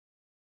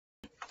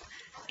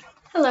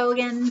Hello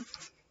again.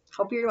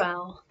 Hope you're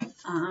well.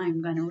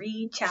 I'm going to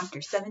read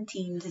chapter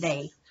 17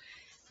 today.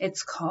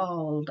 It's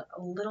called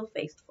Little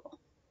Faithful.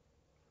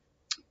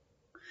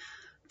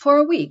 For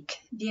a week,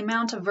 the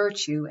amount of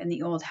virtue in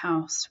the old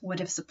house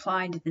would have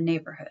supplied the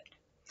neighborhood.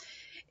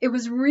 It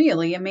was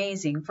really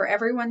amazing, for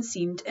everyone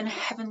seemed in a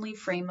heavenly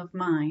frame of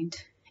mind,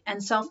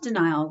 and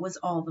self-denial was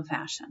all the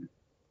fashion.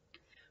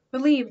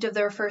 Relieved of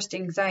their first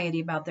anxiety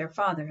about their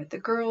father, the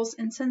girls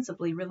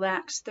insensibly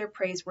relaxed their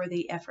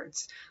praiseworthy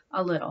efforts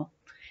a little,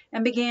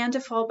 and began to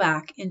fall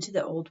back into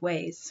the old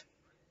ways.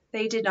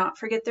 They did not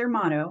forget their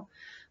motto,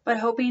 but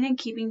hoping and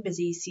keeping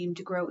busy seemed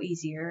to grow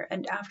easier,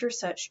 and after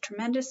such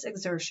tremendous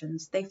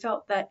exertions they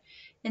felt that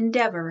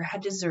endeavor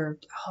had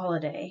deserved a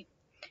holiday,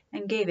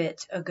 and gave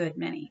it a good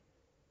many.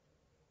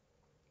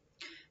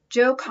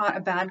 Jo caught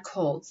a bad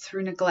cold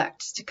through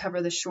neglect to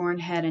cover the shorn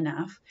head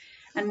enough,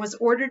 and was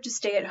ordered to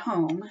stay at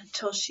home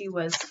till she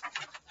was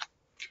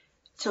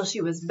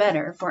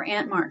better, for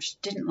Aunt March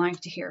didn't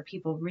like to hear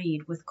people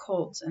read with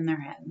colds in their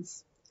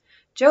heads.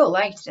 Jo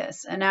liked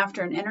this, and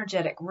after an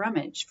energetic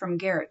rummage from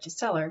garret to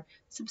cellar,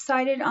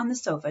 subsided on the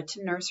sofa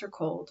to nurse her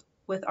cold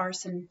with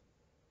arsenicum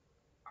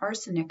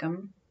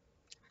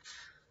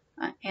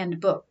and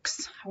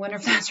books. I wonder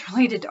if that's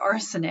related to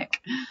arsenic,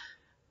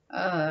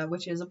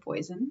 which is a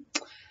poison.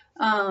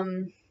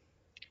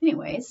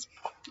 Anyways,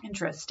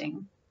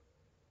 interesting.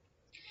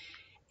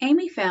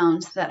 Amy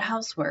found that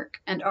housework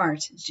and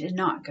art did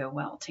not go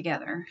well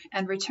together,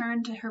 and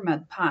returned to her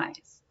mud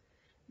pies.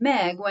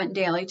 Meg went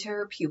daily to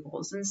her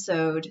pupils and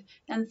sewed,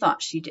 and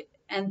thought she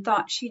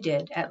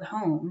did at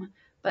home,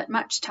 but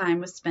much time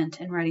was spent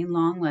in writing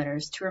long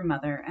letters to her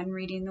mother and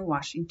reading the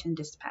Washington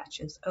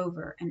dispatches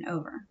over and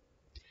over.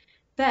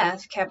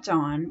 Beth kept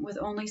on, with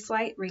only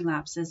slight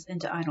relapses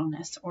into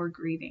idleness or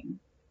grieving.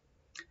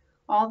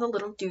 All the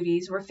little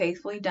duties were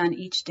faithfully done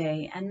each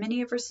day, and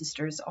many of her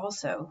sisters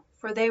also,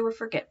 for they were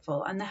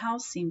forgetful, and the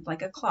house seemed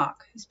like a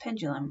clock whose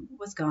pendulum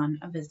was gone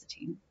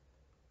a-visiting.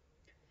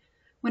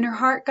 When her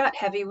heart got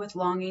heavy with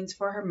longings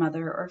for her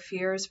mother or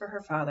fears for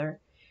her father,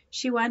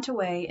 she went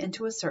away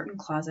into a certain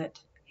closet,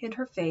 hid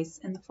her face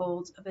in the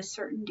folds of a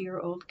certain dear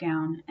old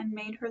gown, and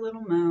made her little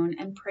moan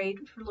and prayed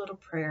her little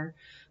prayer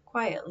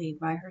quietly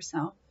by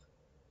herself.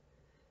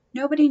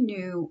 Nobody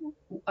knew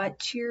what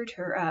cheered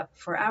her up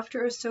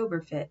after a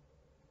sober fit,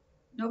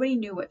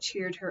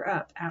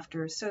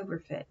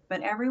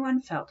 but everyone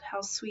felt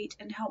how sweet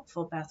and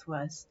helpful Beth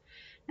was,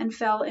 and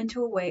fell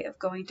into a way of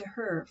going to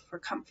her for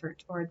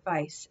comfort or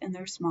advice in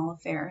their small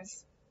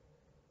affairs.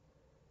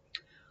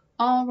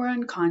 All were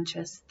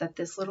unconscious that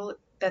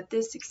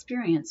this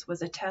experience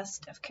was a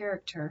test of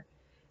character,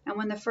 and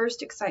when the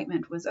first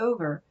excitement was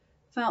over,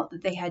 felt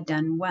that they had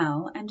done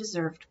well and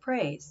deserved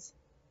praise.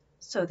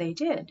 So they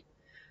did,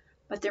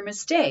 but their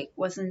mistake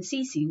was in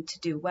ceasing to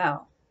do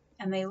well,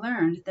 and they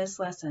learned this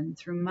lesson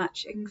through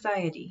much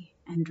anxiety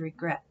and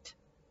regret.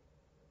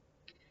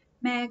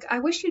 Meg, I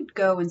wish you'd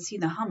go and see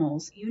the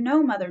Hummels. You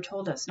know Mother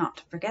told us not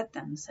to forget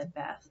them, said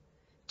Beth,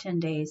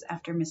 10 days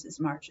after Mrs.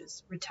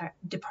 March's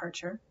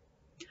departure.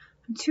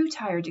 I'm too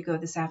tired to go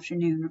this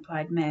afternoon,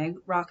 replied Meg,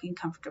 rocking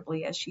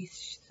comfortably as she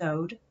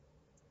sewed.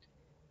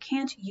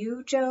 Can't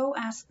you, Jo?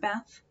 Asked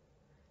Beth.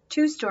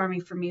 Too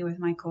stormy for me with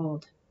my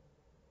cold.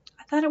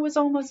 I thought it was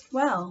almost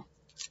well.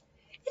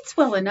 It's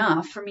well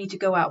enough for me to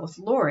go out with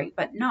Laurie,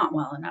 but not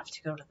well enough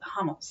to go to the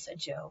Hummels, said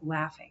Jo,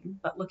 laughing,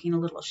 but looking a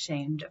little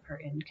ashamed of her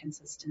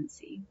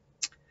inconsistency.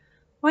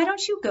 Why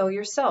don't you go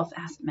yourself?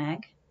 Asked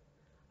Meg.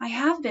 I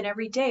have been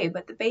every day,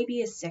 but the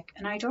baby is sick,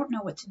 and I don't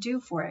know what to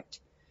do for it.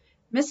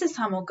 Mrs.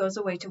 Hummel goes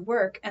away to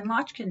work, and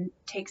Lottchen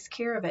takes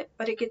care of it,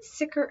 but it gets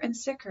sicker and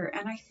sicker,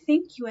 and I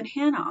think you and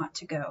Hannah ought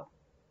to go.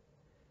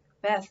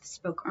 Beth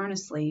spoke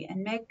earnestly,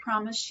 and Meg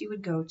promised she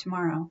would go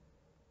tomorrow.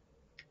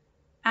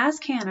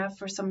 Ask Hannah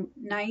for some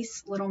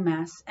nice little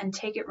mess, and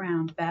take it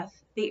round, Beth.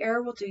 The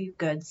air will do you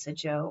good, said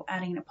Jo,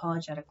 adding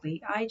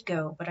apologetically, I'd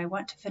go, but I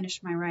want to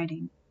finish my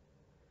writing.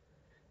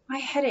 My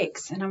head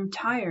aches, and I'm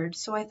tired,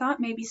 so I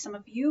thought maybe some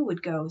of you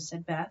would go,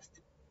 said Beth.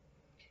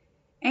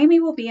 Amy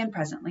will be in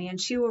presently,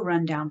 and she will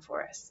run down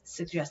for us,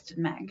 suggested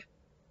Meg.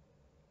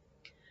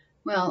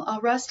 Well, I'll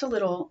rest a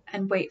little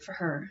and wait for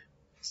her.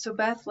 So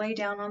Beth lay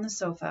down on the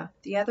sofa,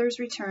 the others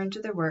returned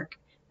to their work,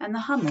 and the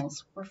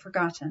Hummels were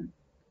forgotten.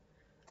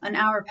 An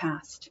hour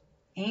passed.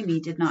 Amy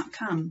did not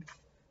come.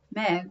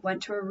 Meg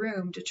went to her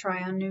room to try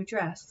a new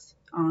dress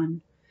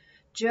on.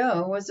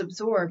 Jo was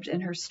absorbed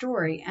in her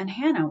story, and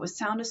Hannah was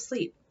sound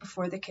asleep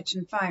before the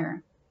kitchen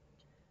fire.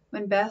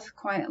 When Beth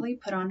quietly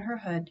put on her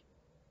hood,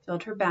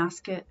 filled her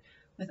basket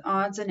with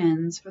odds and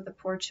ends for the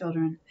poor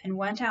children, and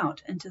went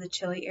out into the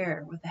chilly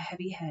air with a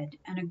heavy head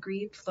and a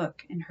grieved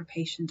look in her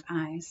patient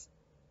eyes.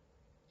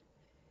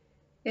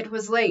 It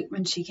was late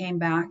when she came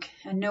back,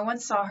 and no one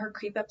saw her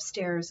creep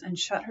upstairs and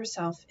shut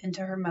herself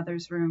into her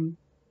mother's room.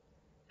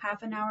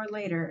 Half an hour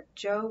later,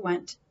 Jo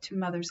went to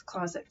Mother's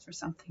closet for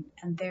something,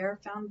 and there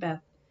found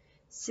Beth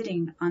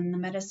sitting on the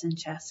medicine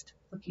chest,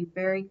 looking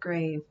very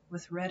grave,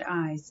 with red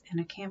eyes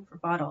and a camphor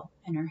bottle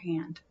in her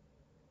hand.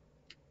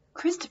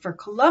 Christopher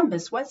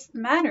Columbus, what's the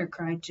matter?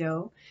 Cried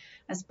Jo,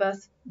 as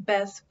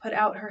Beth put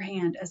out her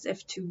hand as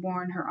if to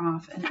warn her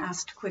off and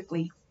asked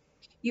quickly,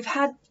 "You've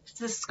had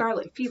the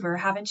scarlet fever,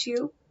 haven't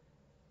you?"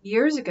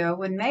 "Years ago,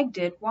 when Meg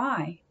did.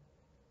 Why?"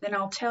 "Then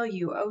I'll tell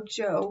you. Oh,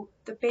 Joe,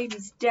 the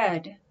baby's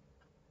dead."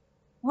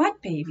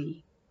 "What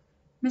baby?"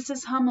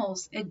 "Mrs.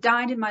 Hummel's. It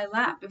died in my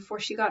lap before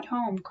she got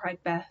home,"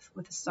 cried Beth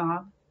with a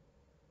sob.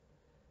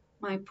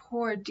 "My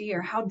poor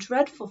dear, how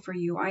dreadful for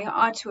you. I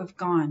ought to have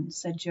gone,"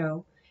 said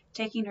Joe,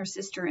 taking her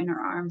sister in her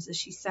arms as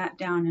she sat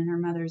down in her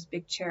mother's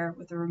big chair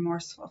with a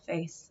remorseful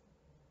face.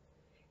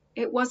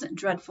 "It wasn't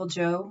dreadful,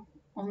 Joe,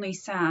 only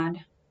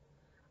sad.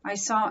 I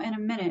saw in a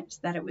minute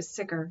that it was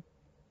sicker,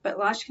 but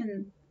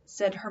Lashkin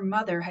said her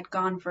mother had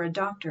gone for a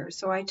doctor,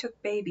 so I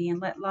took baby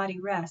and let Lottie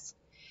rest.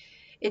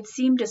 It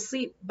seemed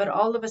asleep, but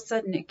all of a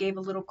sudden it gave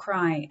a little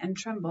cry and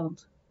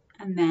trembled,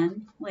 and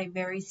then lay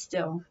very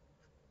still.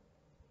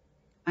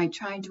 I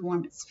tried to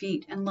warm its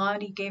feet, and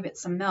Lottie gave it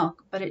some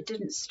milk, but it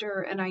didn't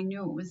stir, and I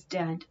knew it was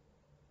dead."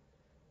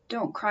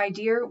 "Don't cry,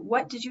 dear.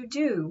 What did you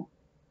do?"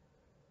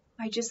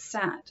 "I just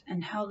sat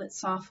and held it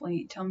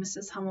softly till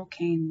Mrs. Hummel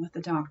came with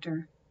the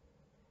doctor.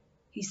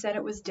 He said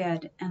it was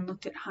dead, and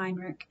looked at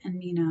Heinrich and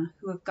Mina,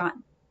 who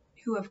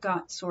have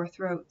got sore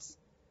throats.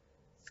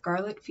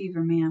 'Scarlet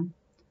fever, ma'am.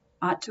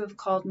 Ought to have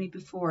called me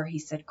before,' he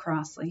said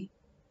crossly.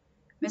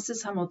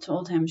 Mrs. Hummel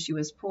told him she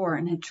was poor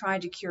and had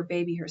tried to cure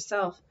baby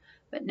herself,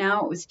 but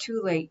now it was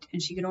too late,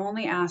 and she could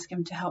only ask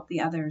him to help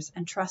the others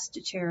and trust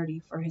to charity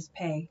for his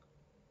pay.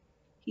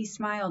 He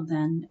smiled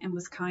then and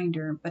was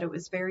kinder, but it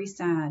was very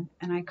sad,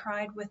 and I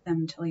cried with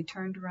them till he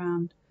turned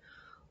round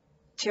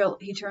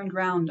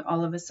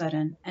all of a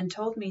sudden, and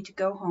told me to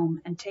go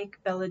home and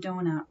take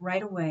belladonna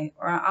right away,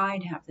 or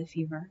I'd have the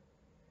fever."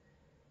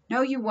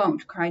 "No, you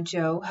won't," cried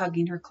Joe,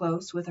 hugging her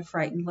close with a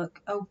frightened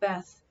look. "Oh,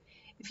 Beth,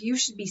 if you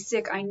should be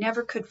sick, I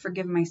never could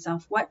forgive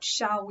myself. What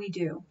shall we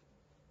do?"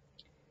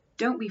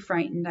 "Don't be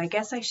frightened. I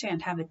guess I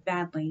shan't have it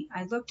badly.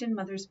 I looked in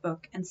Mother's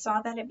book and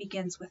saw that it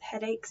begins with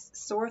headaches,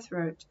 sore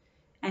throat,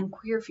 and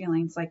queer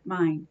feelings like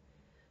mine.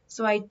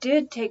 So I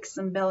did take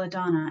some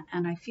belladonna,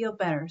 and I feel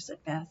better,"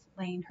 said Beth,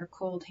 laying her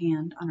cold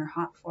hand on her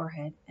hot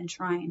forehead and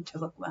trying to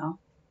look well.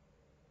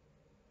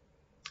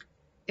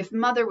 "If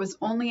Mother was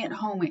only at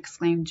home!"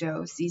 exclaimed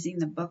Joe, seizing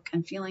the book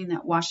and feeling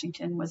that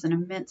Washington was an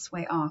immense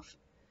way off.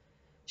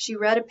 She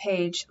read a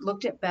page,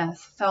 looked at Beth,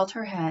 felt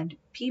her head,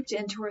 peeped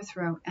into her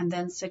throat, and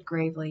then said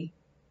gravely,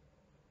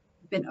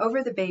 "I've been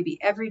over the baby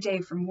every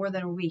day for more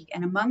than a week,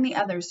 and among the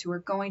others who are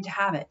going to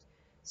have it.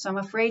 So I'm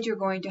afraid you're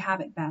going to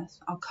have it, Beth.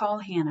 I'll call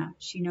Hannah.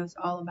 She knows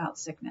all about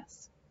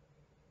sickness."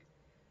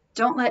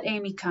 "Don't let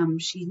Amy come.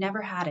 She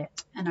never had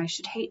it, and I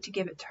should hate to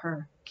give it to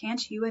her.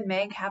 Can't you and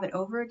Meg have it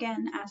over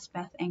again?" asked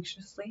Beth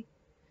anxiously.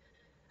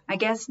 "I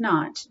guess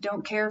not.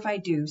 Don't care if I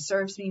do.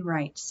 Serves me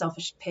right.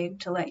 Selfish pig,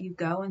 to let you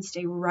go and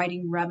stay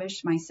writing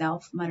rubbish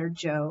myself," muttered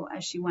Joe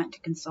as she went to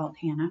consult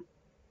Hannah.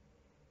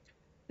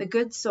 The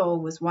good soul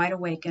was wide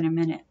awake in a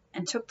minute,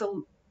 and took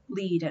the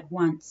lead at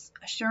once,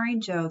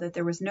 assuring Joe that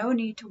there was no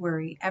need to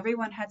worry.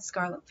 Everyone had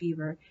scarlet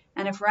fever,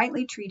 and if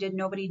rightly treated,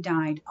 nobody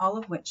died, all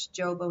of which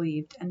Joe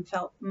believed, and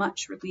felt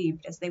much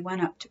relieved as they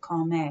went up to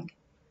call Meg.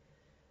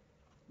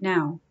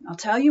 "Now, I'll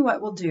tell you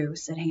what we'll do,"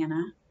 said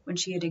Hannah, when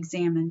she had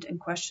examined and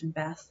questioned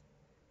Beth.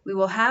 "We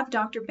will have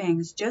Dr.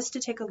 Bangs just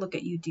to take a look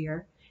at you,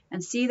 dear,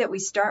 and see that we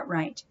start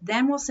right.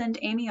 Then we'll send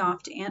Amy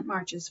off to Aunt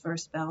March's for a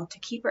spell to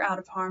keep her out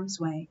of harm's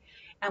way,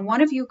 and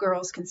one of you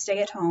girls can stay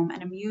at home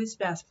and amuse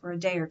Beth for a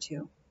day or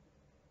two."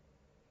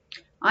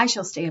 "I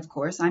shall stay, of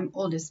course. I'm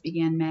oldest,"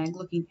 began Meg,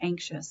 looking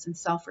anxious and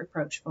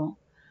self-reproachful.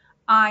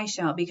 "I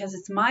shall, because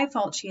it's my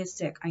fault she is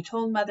sick. I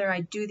told Mother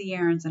I'd do the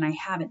errands, and I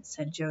haven't,"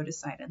 said Joe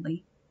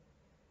decidedly.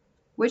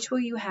 "Which will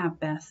you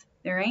have, Beth?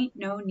 There ain't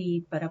no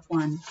need but of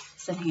one,"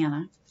 said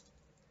Hannah.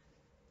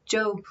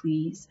 "Joe,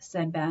 please,"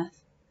 said Beth.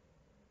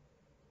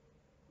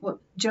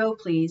 "Joe,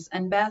 please,"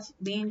 and Beth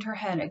leaned her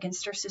head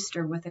against her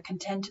sister with a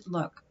contented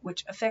look,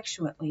 which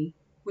effectually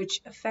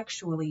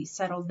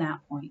settled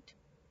that point.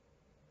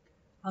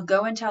 "I'll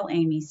go and tell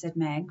Amy," said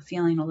Meg,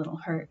 feeling a little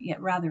hurt,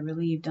 yet rather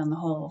relieved on the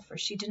whole, for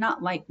she did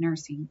not like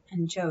nursing,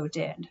 and Joe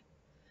did.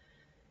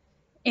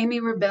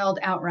 Amy rebelled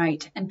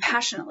outright, and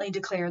passionately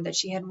declared that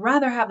she had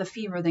rather have the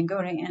fever than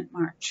go to Aunt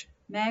March.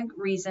 Meg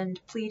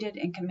reasoned, pleaded,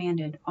 and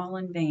commanded, all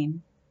in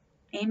vain.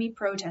 Amy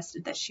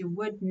protested that she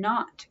would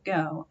not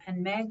go,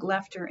 and Meg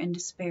left her in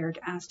despair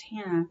to ask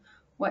Hannah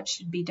what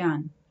should be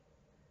done.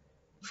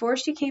 Before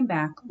she came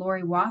back,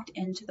 Laurie walked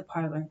into the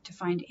parlor to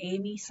find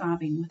Amy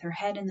sobbing with her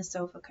head in the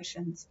sofa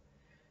cushions.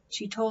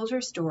 She told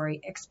her story,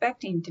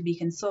 expecting to be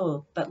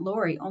consoled, but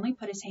Laurie only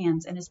put his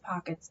hands in his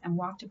pockets and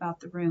walked about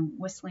the room,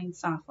 whistling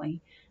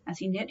softly, as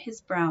he knit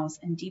his brows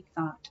in deep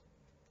thought.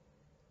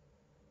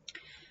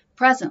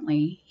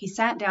 Presently he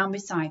sat down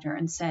beside her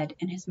and said,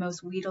 in his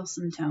most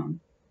wheedlesome tone,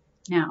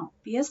 "Now,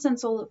 be a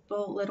sensible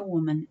little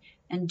woman,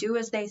 and do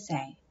as they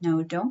say.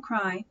 No, don't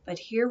cry, but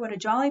hear what a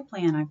jolly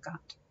plan I've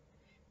got.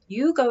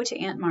 You go to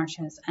Aunt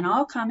March's, and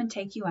I'll come and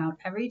take you out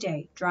every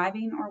day,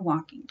 driving or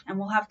walking, and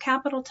we'll have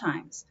capital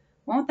times.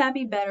 Won't that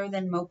be better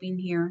than moping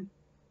here?"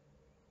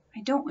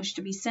 I don't wish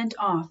to be sent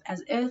off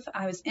as if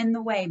I was in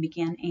the way,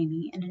 began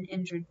Amy in an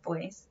injured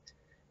voice.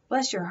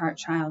 Bless your heart,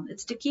 child,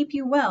 it's to keep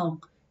you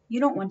well. You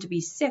don't want to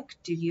be sick,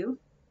 do you?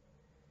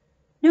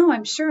 No,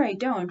 I'm sure I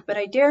don't, but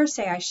I dare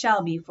say I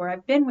shall be, for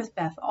I've been with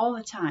Beth all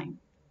the time.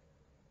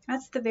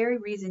 That's the very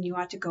reason you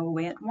ought to go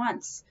away at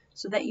once,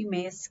 so that you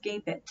may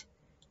escape it.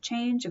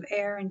 Change of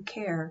air and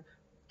care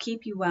will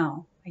keep you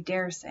well, I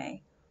dare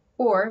say.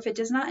 Or, if it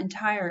does not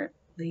entirely,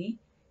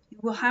 you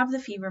will have the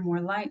fever more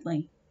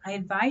lightly. I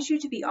advise you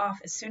to be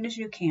off as soon as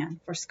you can,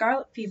 for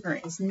scarlet fever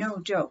is no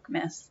joke,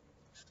 miss.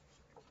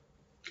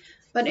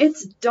 But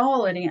it's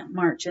dull at Aunt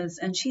March's,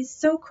 and she's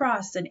so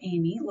cross, said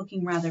Amy,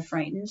 looking rather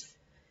frightened.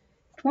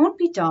 It won't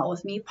be dull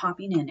with me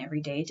popping in every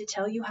day to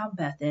tell you how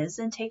Beth is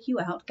and take you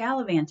out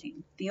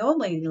gallivanting. The old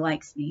lady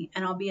likes me,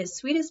 and I'll be as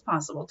sweet as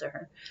possible to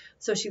her,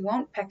 so she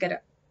won't peck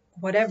at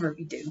whatever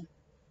we do.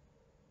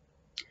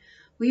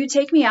 Will you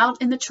take me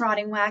out in the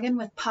trotting wagon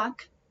with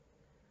Puck?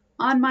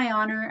 On my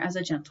honor as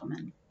a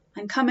gentleman.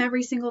 And come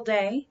every single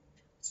day?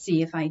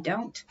 See if I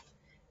don't.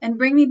 And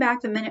bring me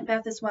back the minute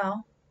Beth is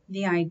well?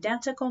 The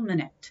identical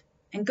minute.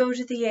 And go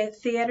to the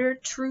theater,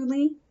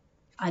 truly?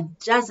 A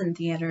dozen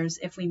theaters,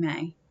 if we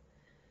may.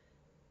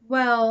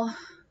 Well,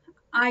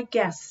 I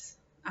guess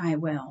I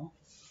will,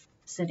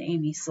 said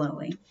Amy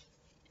slowly.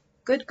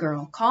 Good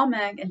girl. Call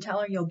Meg and tell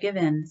her you'll give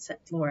in, said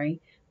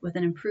Laurie, with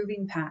an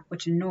approving pat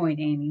which annoyed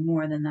Amy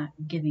more than that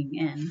giving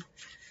in.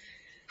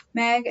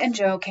 Meg and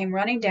Joe came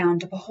running down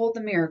to behold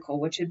the miracle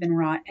which had been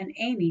wrought, and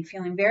Amy,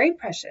 feeling very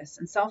precious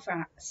and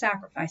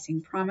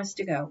self-sacrificing, promised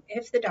to go,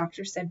 if the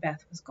doctor said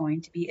Beth was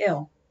going to be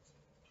ill.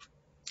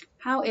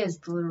 How is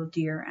the little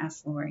dear?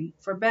 Asked Laurie,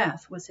 for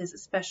Beth was his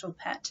especial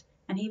pet,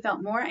 and he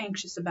felt more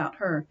anxious about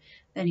her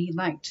than he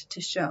liked to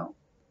show.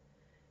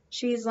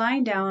 She is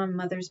lying down on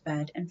Mother's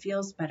bed and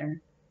feels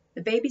better.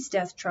 The baby's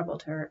death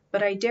troubled her,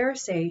 but I dare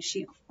say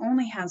she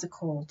only has a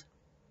cold.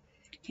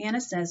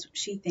 Hannah says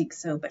she thinks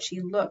so, but she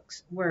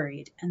looks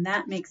worried, and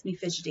that makes me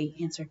fidgety,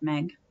 answered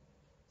Meg.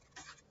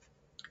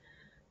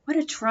 What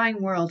a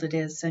trying world it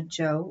is, said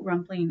Joe,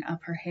 rumpling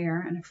up her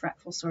hair in a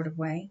fretful sort of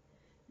way.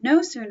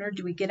 No sooner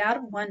do we get out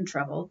of one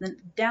trouble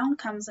than down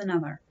comes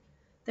another.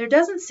 There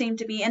doesn't seem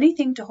to be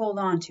anything to hold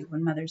on to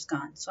when Mother's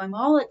gone, so I'm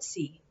all at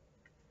sea.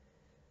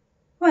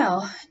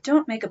 Well,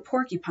 don't make a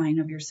porcupine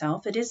of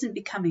yourself. It isn't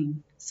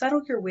becoming.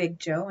 Settle your wig,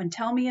 Joe, and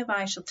tell me if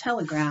I shall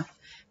telegraph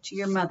to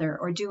your mother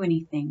or do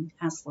anything,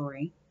 asked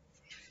Laurie,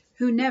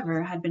 who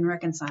never had been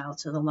reconciled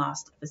to the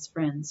loss of his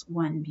friend's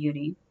one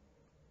beauty.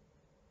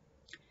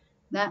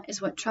 That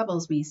is what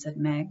troubles me, said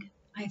Meg.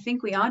 I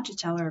think we ought to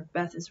tell her if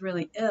Beth is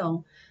really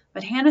ill,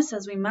 but Hannah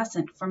says we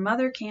mustn't, for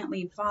Mother can't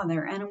leave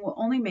Father, and it will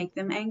only make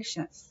them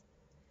anxious.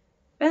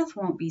 Beth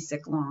won't be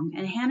sick long,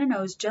 and Hannah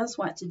knows just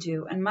what to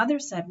do, and Mother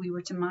said we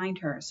were to mind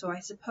her, so I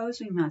suppose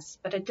we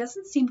must, but it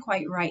doesn't seem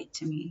quite right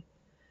to me.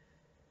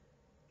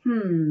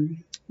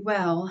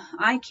 Well,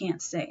 I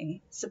can't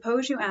say.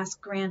 Suppose you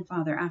ask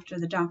Grandfather after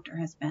the doctor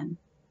has been.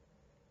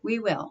 We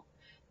will.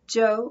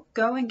 Joe,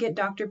 go and get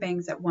Dr.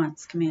 Bangs at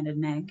once, commanded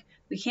Meg.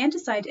 We can't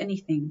decide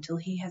anything till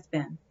he has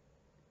been.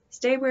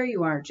 Stay where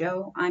you are,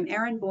 Joe. I'm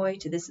errand boy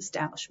to this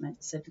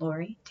establishment, said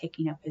Laurie,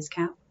 taking up his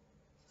cap.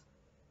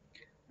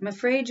 I'm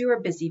afraid you are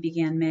busy,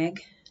 began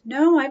Meg.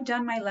 No, I've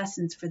done my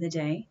lessons for the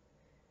day.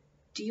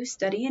 Do you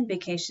study in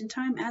vacation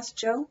time? Asked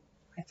Joe.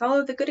 I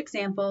follow the good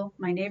example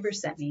my neighbor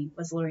set me,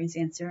 was Laurie's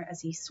answer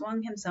as he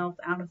swung himself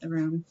out of the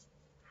room.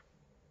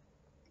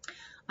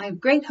 I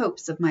have great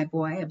hopes of my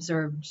boy,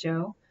 observed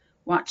Joe,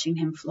 watching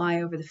him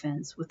fly over the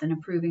fence with an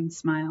approving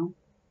smile.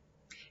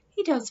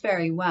 He does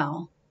very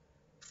well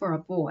for a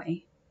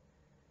boy,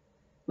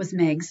 was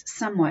Meg's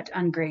somewhat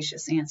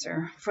ungracious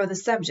answer, for the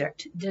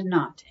subject did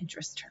not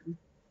interest her.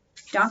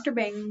 Dr.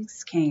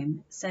 Bangs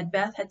came, said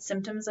Beth had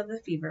symptoms of the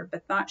fever,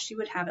 but thought she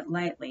would have it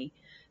lightly,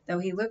 though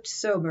he looked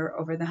sober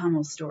over the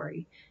Hummel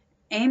story.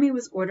 Amy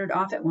was ordered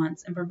off at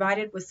once and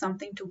provided with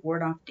something to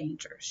ward off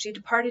danger. She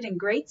departed in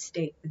great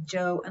state with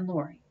Joe and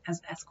Laurie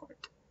as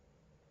escort.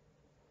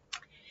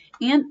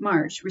 Aunt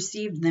March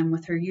received them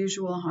with her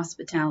usual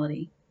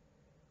hospitality.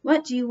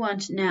 What do you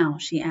want now?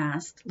 She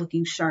asked,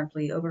 looking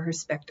sharply over her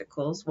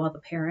spectacles while the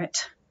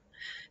parrot,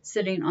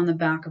 sitting on the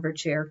back of her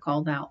chair,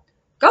 called out,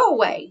 Go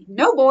away!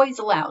 No boys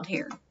allowed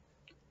here.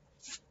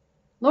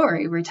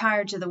 Laurie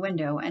retired to the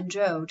window, and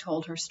Joe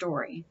told her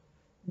story.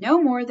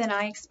 No more than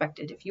I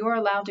expected, if you are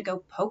allowed to go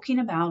poking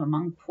about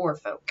among poor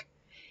folk.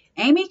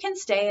 Amy can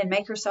stay and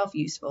make herself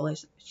useful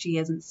if she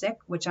isn't sick,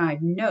 which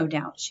I've no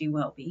doubt she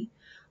will be.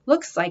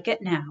 Looks like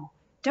it now.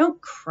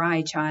 Don't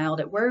cry, child.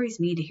 It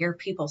worries me to hear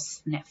people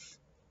sniff.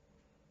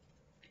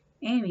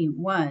 Amy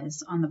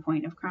was on the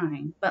point of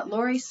crying, but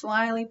Laurie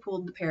slyly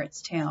pulled the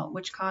parrot's tail,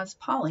 which caused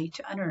Polly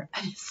to utter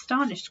an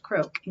astonished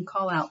croak and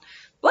call out,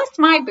 Bless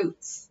my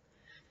boots!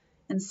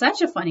 In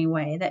such a funny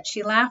way that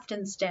she laughed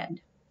instead.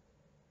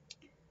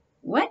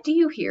 What do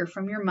you hear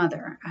from your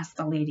mother? Asked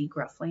the lady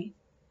gruffly.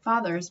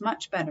 Father is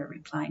much better,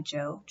 replied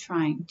Joe,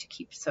 trying to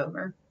keep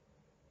sober.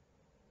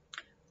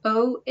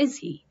 Oh, is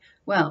he?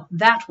 Well,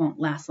 that won't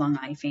last long,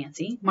 I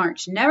fancy.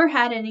 March never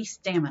had any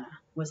stamina,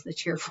 was the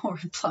cheerful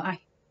reply.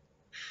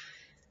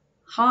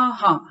 Ha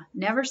ha,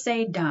 never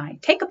say die.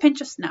 Take a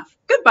pinch of snuff.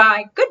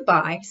 Goodbye,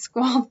 goodbye,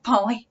 squalled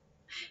Polly,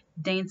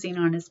 dancing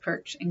on his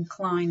perch and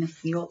clawing at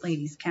the old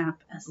lady's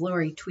cap as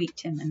Laurie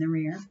tweaked him in the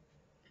rear.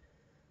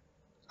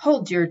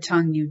 Hold your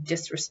tongue, you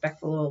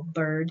disrespectful old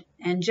bird.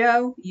 And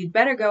Joe, you'd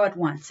better go at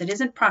once. It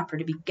isn't proper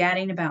to be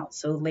gadding about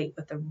so late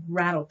with a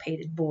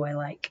rattle-pated boy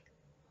like.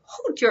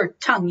 Hold your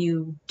tongue,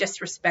 you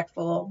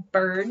disrespectful old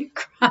bird,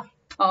 cried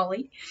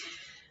Polly,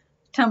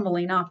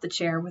 tumbling off the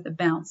chair with a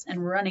bounce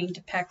and running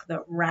to peck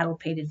the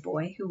rattle-pated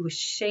boy, who was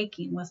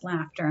shaking with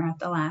laughter at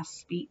the last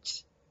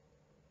speech.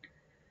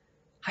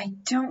 I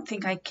don't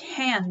think I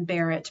can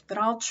bear it, but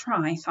I'll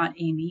try, thought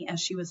Amy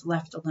as she was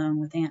left alone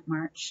with Aunt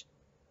March.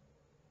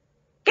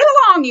 Get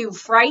along, you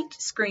fright,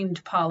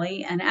 screamed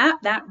Polly, and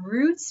at that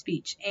rude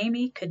speech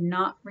Amy could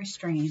not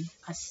restrain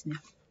a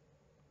sniff.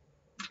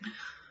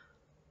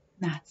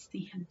 That's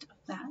the end of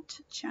that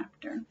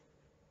chapter.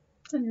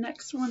 The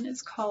next one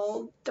is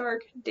called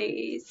Dark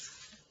Days.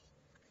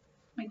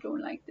 I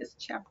don't like this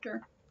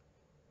chapter.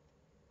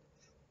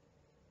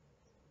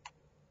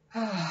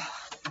 All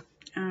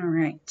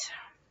right.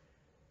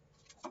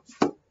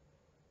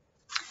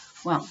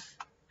 Well,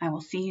 I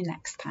will see you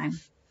next time.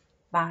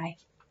 Bye.